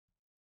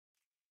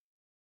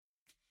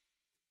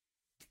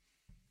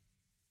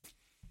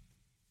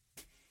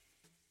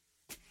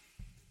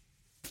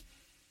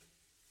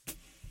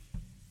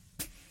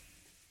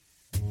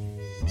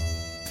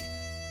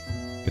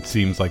It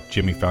seems like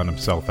Jimmy found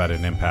himself at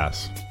an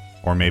impasse,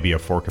 or maybe a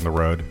fork in the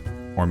road,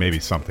 or maybe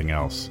something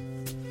else.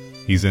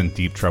 He's in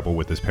deep trouble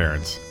with his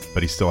parents,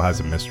 but he still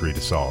has a mystery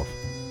to solve.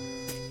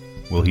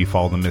 Will he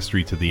follow the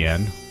mystery to the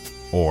end,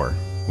 or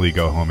will he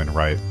go home and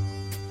write?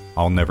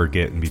 I'll never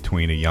get in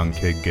between a young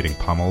kid getting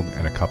pummeled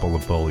and a couple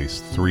of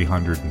bullies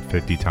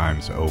 350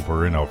 times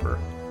over and over.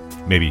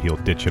 Maybe he'll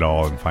ditch it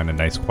all and find a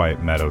nice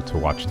quiet meadow to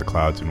watch the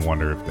clouds and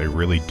wonder if they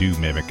really do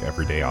mimic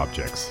everyday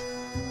objects.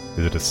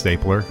 Is it a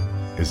stapler?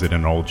 Is it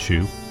an old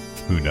shoe?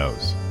 Who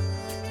knows?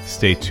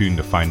 Stay tuned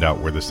to find out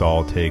where this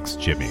all takes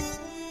Jimmy.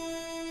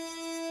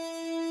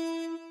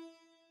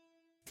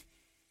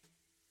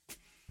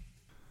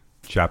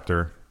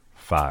 Chapter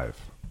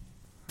 5.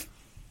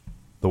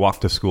 The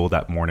walk to school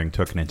that morning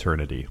took an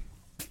eternity.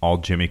 All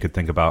Jimmy could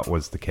think about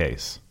was the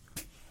case.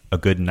 A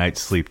good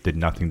night's sleep did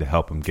nothing to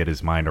help him get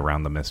his mind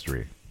around the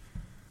mystery.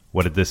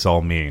 What did this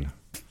all mean?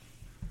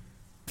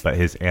 But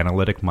his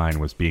analytic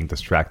mind was being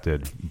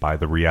distracted by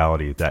the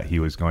reality that he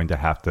was going to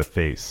have to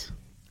face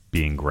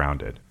being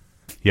grounded.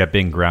 He had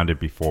been grounded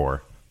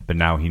before, but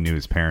now he knew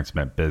his parents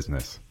meant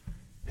business.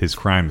 His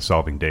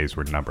crime-solving days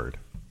were numbered.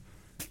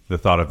 The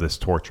thought of this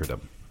tortured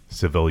him.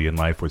 Civilian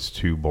life was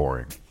too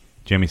boring.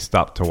 Jimmy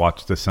stopped to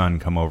watch the sun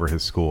come over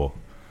his school.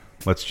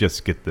 Let's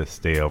just get this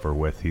day over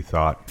with, he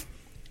thought.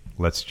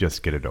 Let's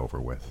just get it over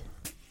with.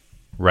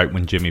 Right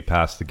when Jimmy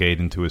passed the gate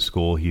into his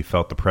school, he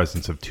felt the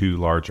presence of two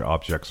large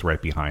objects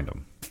right behind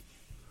him.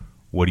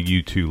 What do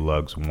you two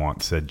lugs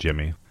want? Said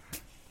Jimmy.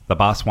 The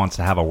boss wants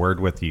to have a word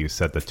with you,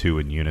 said the two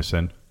in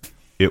unison.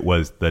 It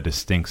was the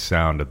distinct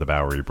sound of the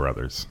Bowery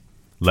brothers.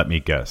 Let me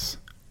guess.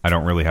 I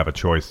don't really have a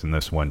choice in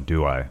this one,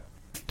 do I?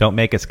 Don't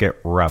make us get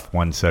rough,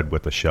 one said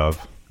with a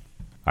shove.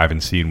 I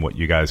haven't seen what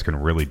you guys can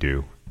really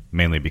do,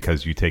 mainly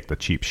because you take the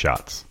cheap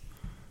shots.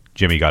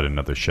 Jimmy got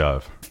another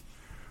shove.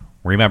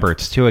 Remember,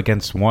 it's 2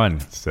 against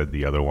 1, said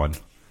the other one.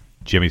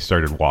 Jimmy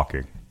started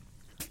walking.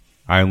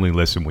 I only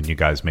listen when you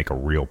guys make a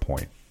real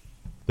point.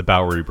 The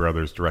Bowery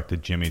brothers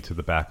directed Jimmy to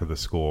the back of the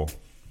school,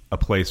 a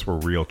place where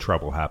real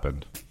trouble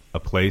happened, a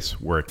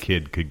place where a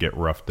kid could get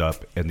roughed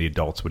up and the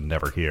adults would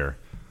never hear.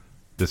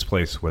 This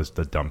place was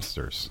the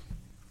dumpsters.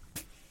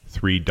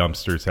 3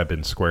 dumpsters had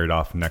been squared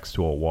off next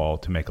to a wall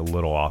to make a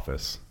little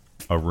office,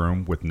 a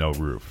room with no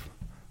roof.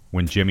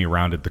 When Jimmy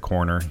rounded the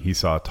corner, he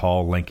saw a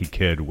tall, lanky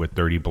kid with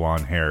dirty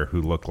blonde hair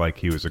who looked like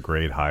he was a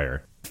grade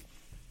higher.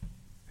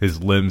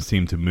 His limbs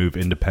seemed to move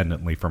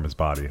independently from his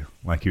body,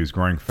 like he was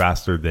growing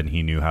faster than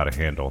he knew how to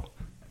handle.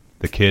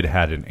 The kid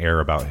had an air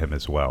about him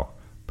as well,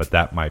 but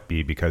that might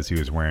be because he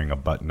was wearing a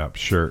button-up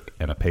shirt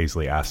and a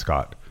paisley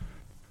ascot,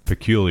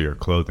 peculiar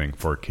clothing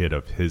for a kid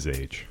of his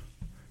age.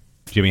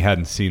 Jimmy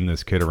hadn't seen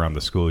this kid around the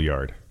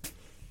schoolyard.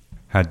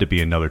 Had to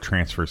be another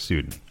transfer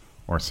student,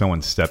 or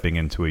someone stepping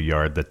into a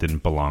yard that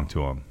didn't belong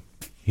to him.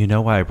 You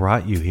know why I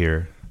brought you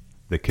here?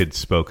 The kid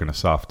spoke in a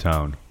soft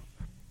tone.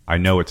 I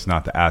know it's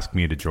not to ask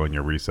me to join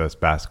your recess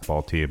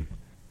basketball team.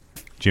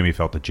 Jimmy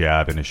felt a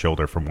jab in his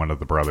shoulder from one of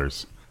the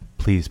brothers.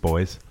 Please,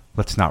 boys,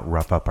 let's not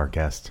rough up our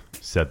guest,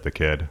 said the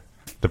kid.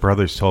 The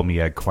brothers told me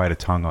you had quite a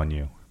tongue on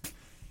you.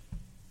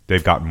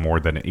 They've gotten more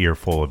than an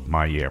earful of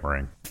my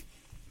yammering.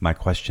 My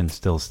question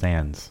still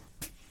stands.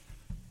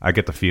 I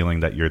get the feeling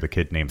that you're the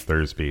kid named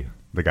Thursby,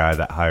 the guy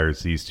that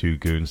hires these 2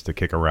 goons to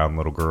kick around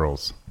little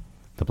girls.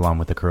 The blonde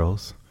with the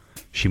curls?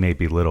 She may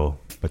be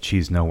little, but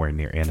she's nowhere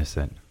near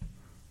innocent.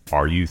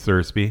 Are you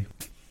Thursby?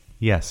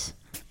 Yes,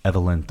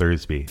 Evelyn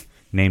Thursby,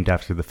 named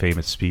after the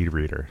famous speed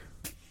reader.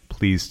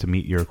 Pleased to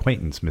meet your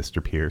acquaintance,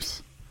 Mr.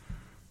 Pierce.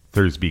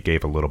 Thursby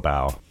gave a little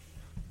bow.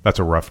 That's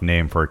a rough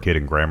name for a kid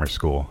in grammar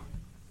school.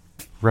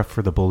 Rough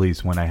for the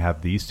bullies when I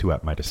have these 2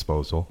 at my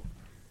disposal.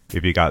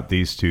 If you got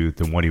these 2,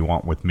 then what do you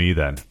want with me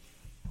then?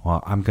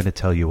 Well, I'm going to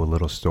tell you a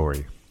little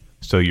story.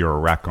 So you're a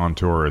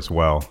raconteur as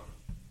well?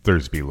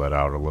 Thursby let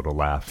out a little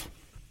laugh.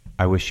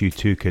 I wish you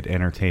 2 could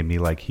entertain me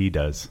like he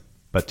does.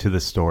 But to the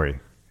story.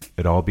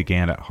 It all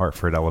began at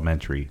Hartford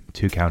Elementary,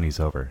 2 counties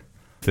over.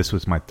 This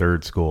was my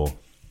 3rd school.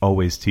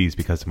 Always teased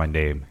because of my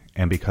name,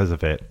 and because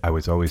of it, I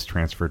was always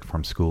transferred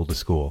from school to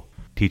school.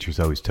 Teachers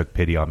always took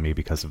pity on me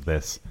because of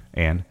this,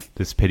 and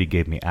this pity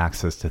gave me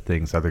access to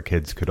things other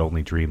kids could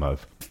only dream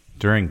of.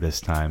 During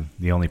this time,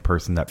 the only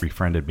person that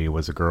befriended me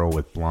was a girl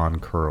with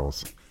blonde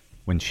curls.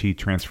 When she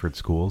transferred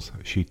schools,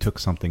 she took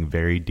something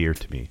very dear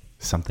to me,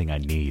 something I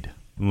need.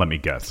 Let me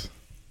guess.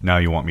 Now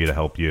you want me to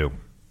help you.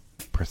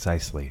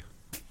 Precisely.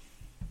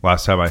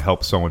 Last time I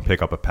helped someone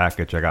pick up a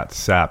package, I got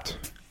sapped,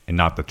 and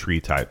not the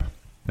tree type.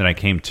 Then I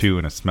came to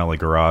in a smelly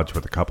garage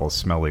with a couple of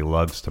smelly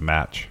lugs to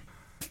match.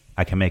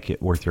 I can make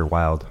it worth your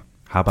while.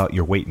 How about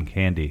your weight in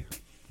candy?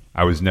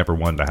 I was never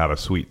one to have a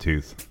sweet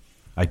tooth.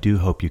 I do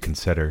hope you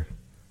consider.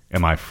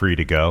 Am I free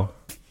to go?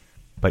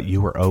 But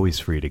you were always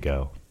free to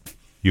go.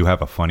 You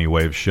have a funny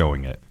way of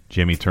showing it.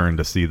 Jimmy turned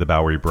to see the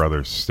Bowery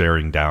brothers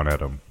staring down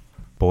at him.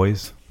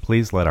 Boys,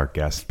 please let our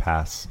guest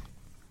pass.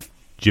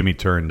 Jimmy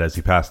turned as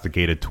he passed the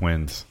gated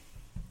twins.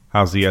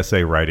 How's the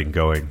essay writing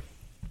going?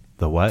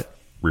 The what?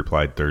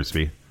 Replied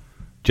Thursby.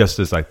 Just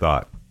as I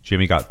thought.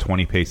 Jimmy got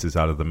 20 paces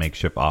out of the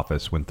makeshift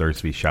office when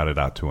Thursby shouted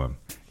out to him,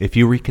 "If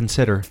you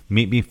reconsider,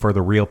 meet me for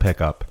the real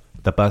pickup,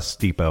 the bus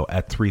depot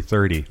at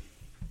 3:30.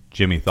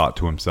 Jimmy thought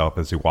to himself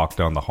as he walked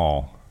down the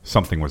hall.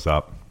 Something was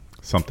up.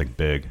 Something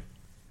big.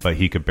 But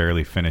he could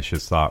barely finish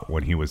his thought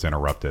when he was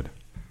interrupted.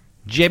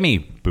 "Jimmy!"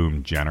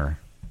 boomed Jenner.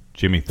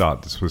 Jimmy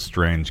thought this was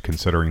strange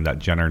considering that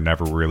Jenner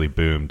never really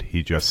boomed,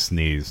 he just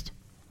sneezed.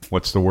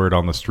 "What's the word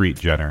on the street,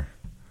 Jenner?"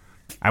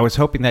 "I was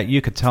hoping that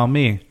you could tell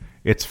me.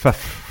 It's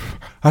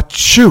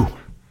achoo!"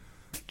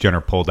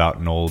 Jenner pulled out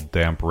an old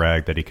damp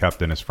rag that he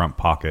kept in his front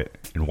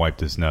pocket and wiped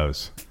his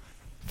nose.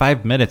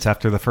 5 minutes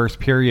after the first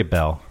period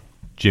bell."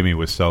 Jimmy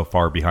was so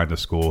far behind the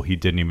school he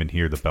didn't even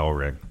hear the bell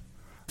ring.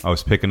 "I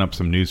was picking up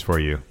some news for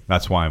you.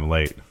 That's why I'm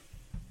late."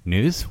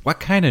 "News? What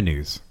kind of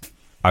news?"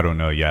 "I don't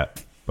know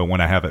yet, but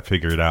when I have it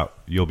figured out,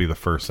 you'll be the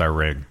first I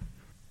ring."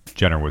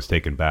 Jenner was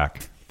taken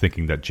back,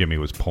 thinking that Jimmy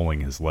was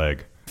pulling his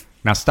leg.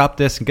 "Now stop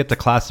this and get to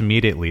class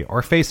immediately,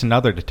 or face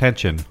another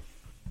detention."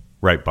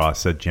 "Right, boss,"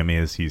 said Jimmy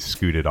as he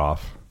scooted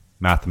off.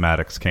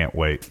 "Mathematics can't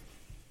wait."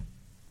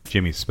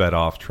 Jimmy sped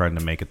off, trying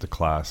to make it to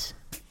class.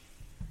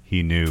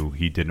 He knew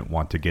he didn't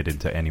want to get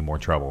into any more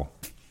trouble.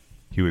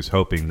 He was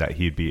hoping that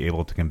he'd be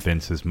able to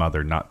convince his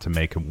mother not to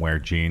make him wear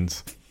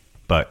jeans,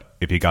 but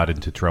if he got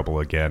into trouble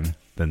again,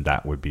 then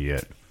that would be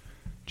it.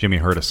 Jimmy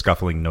heard a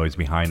scuffling noise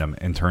behind him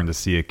and turned to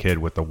see a kid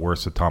with the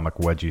worst atomic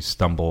wedgie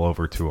stumble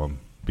over to him.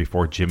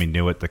 Before Jimmy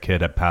knew it, the kid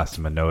had passed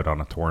him a note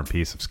on a torn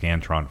piece of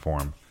Scantron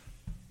form,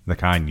 the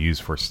kind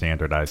used for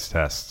standardized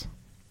tests.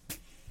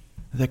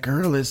 "The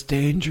girl is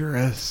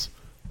dangerous,"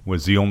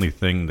 was the only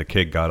thing the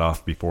kid got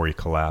off before he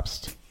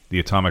collapsed. The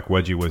atomic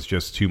wedgie was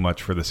just too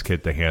much for this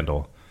kid to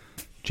handle.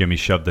 Jimmy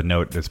shoved the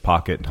note in his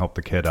pocket and helped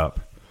the kid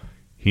up.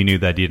 He knew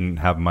that he didn't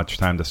have much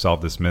time to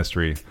solve this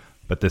mystery,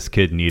 but this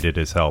kid needed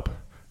his help.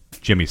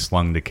 Jimmy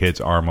slung the kid's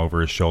arm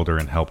over his shoulder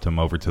and helped him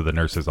over to the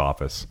nurse's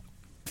office.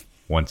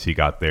 Once he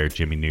got there,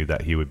 Jimmy knew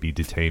that he would be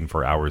detained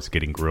for hours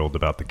getting grilled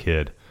about the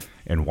kid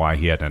and why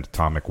he had an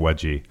atomic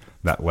wedgie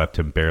that left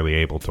him barely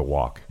able to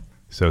walk.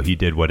 So he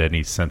did what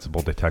any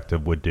sensible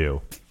detective would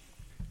do.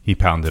 He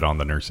pounded on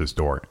the nurse's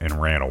door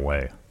and ran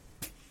away.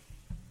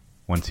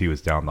 Once he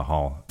was down the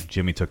hall,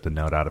 Jimmy took the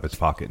note out of his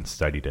pocket and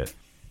studied it,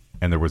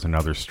 and there was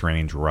another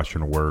strange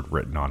Russian word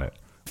written on it,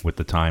 with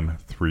the time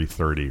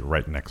 3:30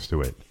 right next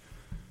to it.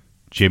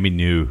 Jimmy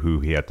knew who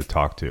he had to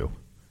talk to,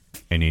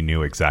 and he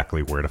knew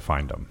exactly where to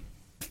find him.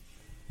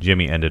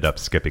 Jimmy ended up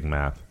skipping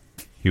math.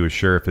 He was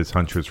sure if his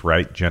hunch was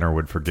right, Jenner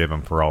would forgive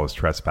him for all his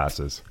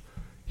trespasses.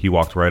 He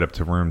walked right up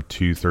to room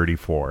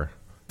 234.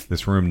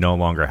 This room no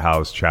longer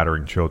housed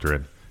chattering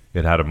children.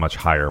 It had a much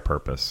higher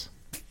purpose.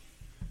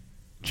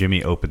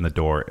 Jimmy opened the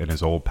door, and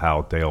his old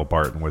pal Dale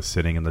Barton was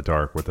sitting in the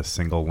dark with a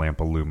single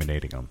lamp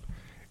illuminating him,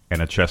 and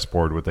a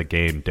chessboard with a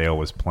game Dale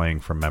was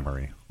playing from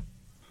memory.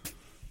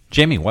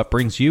 "Jimmy, what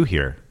brings you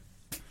here?"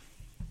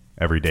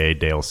 Every day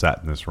Dale sat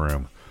in this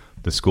room.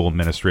 The school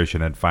administration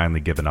had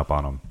finally given up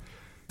on him.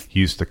 He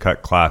used to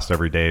cut class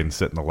every day and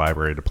sit in the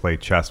library to play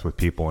chess with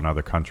people in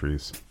other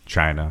countries.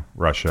 China,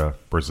 Russia,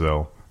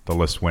 Brazil, the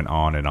list went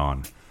on and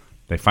on.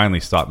 They finally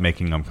stopped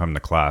making him come to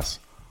class.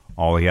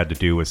 All he had to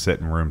do was sit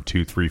in room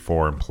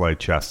 234 and play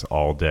chess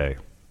all day.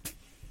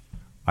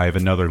 "I have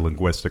another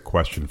linguistic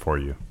question for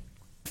you."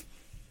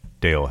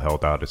 Dale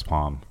held out his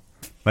palm.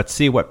 "Let's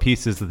see what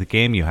pieces of the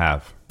game you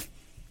have."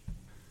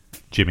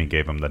 Jimmy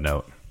gave him the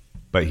note,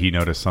 but he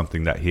noticed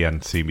something that he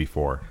hadn't seen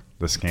before.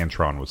 The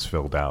Scantron was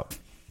filled out.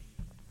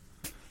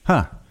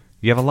 "Huh,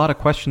 you have a lot of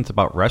questions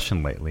about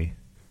Russian lately."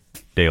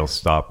 Dale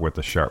stopped with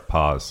a sharp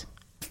pause.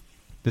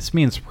 "This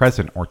means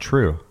present or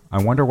true.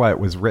 I wonder why it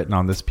was written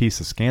on this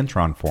piece of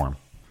Scantron form."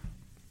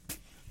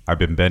 "I've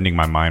been bending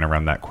my mind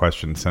around that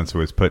question since it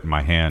was put in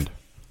my hand.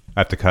 I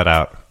have to cut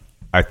out.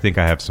 I think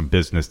I have some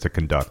business to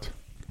conduct."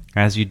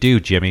 "As you do,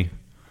 Jimmy."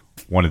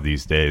 "One of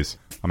these days,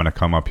 I'm going to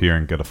come up here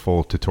and get a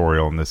full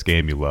tutorial in this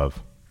game you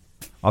love."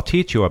 "I'll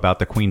teach you about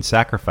the Queen's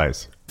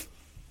Sacrifice."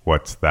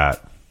 "What's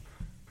that?"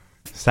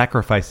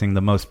 "Sacrificing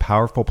the most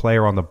powerful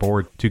player on the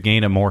board to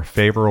gain a more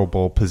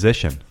favorable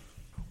position."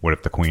 "What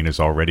if the Queen is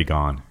already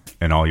gone,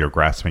 and all you're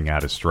grasping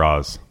at is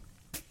straws?"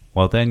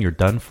 "Well, then you're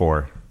done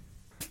for."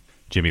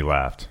 Jimmy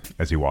laughed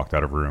as he walked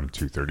out of room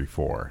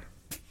 234.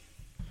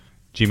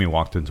 Jimmy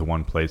walked into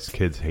one place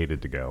kids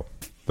hated to go,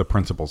 the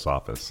principal's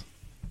office.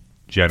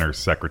 Jenner's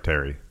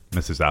secretary,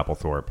 Mrs.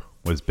 Applethorpe,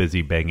 was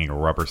busy banging a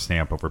rubber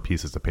stamp over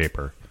pieces of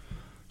paper.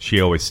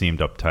 She always seemed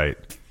uptight.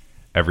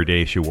 Every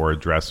day she wore a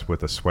dress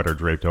with a sweater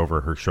draped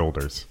over her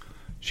shoulders.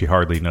 She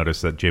hardly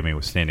noticed that Jimmy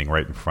was standing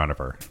right in front of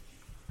her.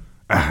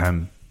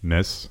 "Ahem,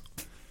 miss?"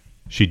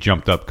 She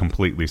jumped up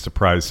completely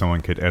surprised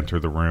someone could enter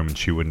the room and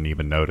she wouldn't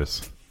even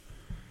notice.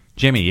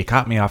 "Jimmy, you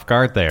caught me off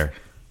guard there."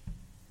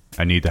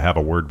 "I need to have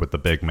a word with the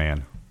big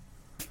man."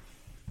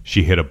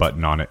 She hit a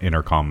button on an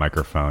intercom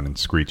microphone and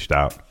screeched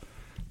out,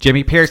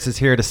 "Jimmy Pierce is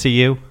here to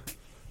see you."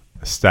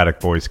 A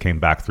static voice came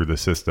back through the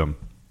system.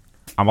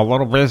 "I'm a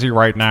little busy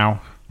right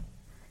now."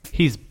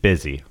 "He's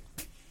busy."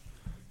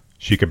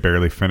 She could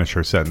barely finish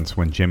her sentence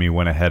when Jimmy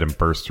went ahead and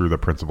burst through the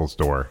principal's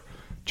door.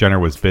 Jenner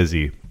was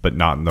busy, but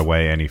not in the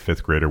way any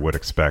fifth grader would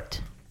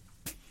expect.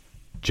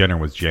 Jenner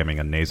was jamming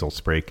a nasal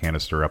spray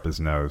canister up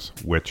his nose,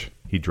 which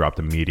he dropped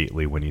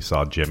immediately when he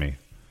saw Jimmy.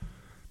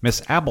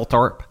 Miss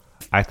Applethorpe,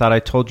 I thought I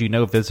told you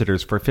no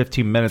visitors for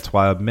 15 minutes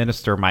while I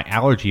administer my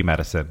allergy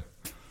medicine.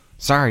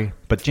 Sorry,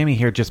 but Jimmy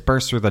here just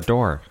burst through the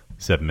door,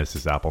 said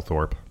Mrs.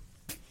 Applethorpe.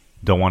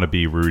 Don't want to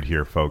be rude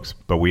here, folks,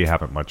 but we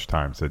haven't much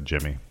time, said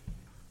Jimmy.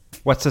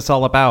 What's this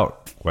all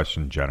about?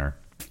 Questioned Jenner.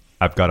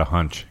 I've got a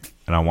hunch,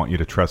 and I want you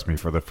to trust me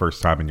for the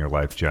first time in your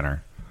life,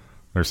 Jenner.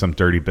 There's some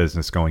dirty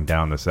business going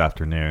down this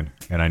afternoon,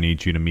 and I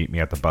need you to meet me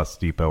at the bus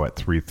depot at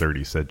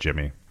 3:30, said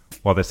Jimmy.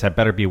 Well, this had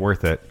better be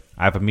worth it.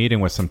 I have a meeting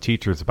with some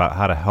teachers about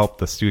how to help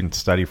the students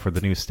study for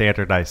the new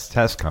standardized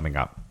test coming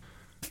up.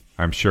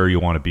 I'm sure you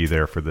want to be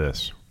there for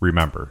this.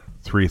 Remember,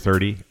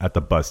 3:30 at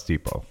the bus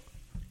depot.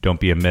 Don't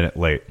be a minute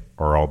late,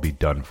 or I'll be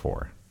done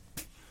for.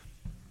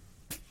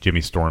 Jimmy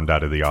stormed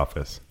out of the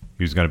office.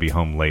 He was going to be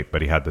home late,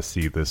 but he had to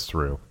see this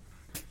through.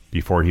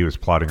 Before he was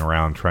plodding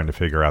around trying to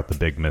figure out the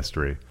big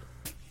mystery.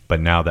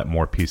 But now that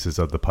more pieces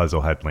of the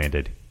puzzle had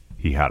landed,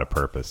 he had a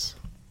purpose.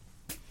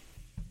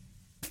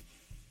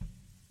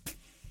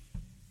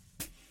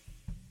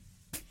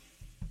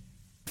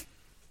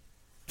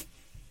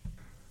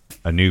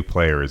 A new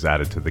player is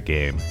added to the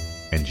game,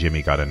 and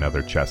Jimmy got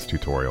another chess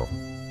tutorial.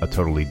 A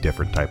totally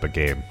different type of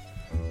game.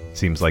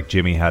 Seems like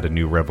Jimmy had a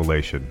new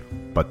revelation,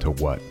 but to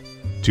what?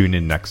 Tune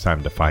in next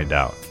time to find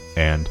out,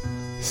 and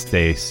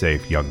stay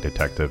safe, young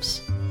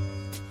detectives.